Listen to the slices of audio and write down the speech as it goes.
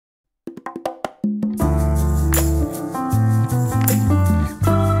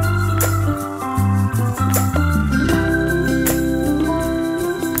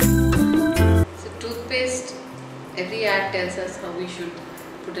Sanitary Act tells us how we should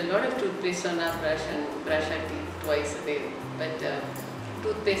put a lot of toothpaste on our brush and brush our teeth twice a day. But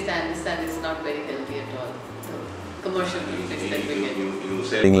toothpaste, I understand, is not very healthy at all. The commercial toothpaste that we get. You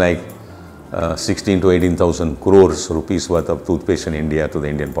said something like 16 to 18,000 crores rupees worth of toothpaste in India to the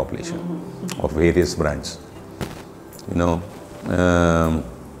Indian population of various brands. You know,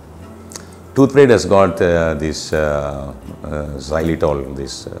 toothpaste has got this xylitol,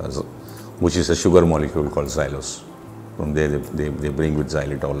 which is a sugar molecule called xylose. From there they bring with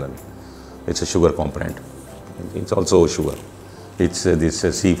xylitol, and it's a sugar component. It's also sugar. It's this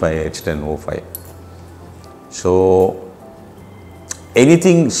C5H10O5. So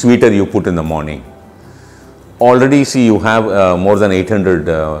anything sweeter you put in the morning, already see you have more than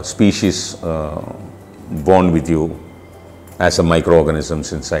 800 species born with you as a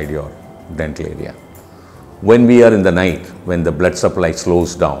microorganisms inside your dental area. When we are in the night, when the blood supply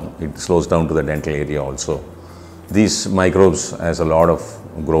slows down, it slows down to the dental area also. These microbes has a lot of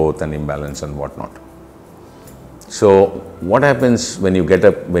growth and imbalance and whatnot. So what happens when you get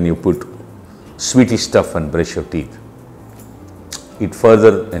up, when you put sweety stuff and brush your teeth? It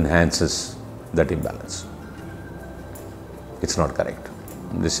further enhances that imbalance. It's not correct.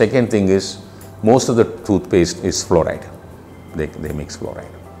 The second thing is, most of the toothpaste is fluoride. They mix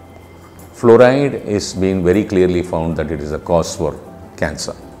fluoride. Fluoride is been very clearly found that it is a cause for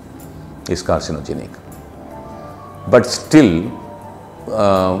cancer, is carcinogenic. But still,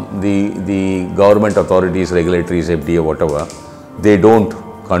 the government authorities, regulatories, FDA, whatever, they don't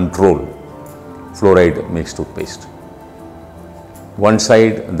control fluoride mixed toothpaste. One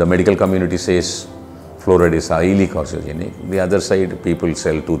side, the medical community says fluoride is highly carcinogenic. The other side, people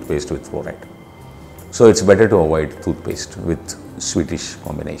sell toothpaste with fluoride. So it's better to avoid toothpaste with sweetish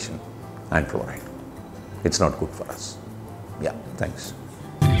combination and fluoride. It's not good for us. Yeah, thanks.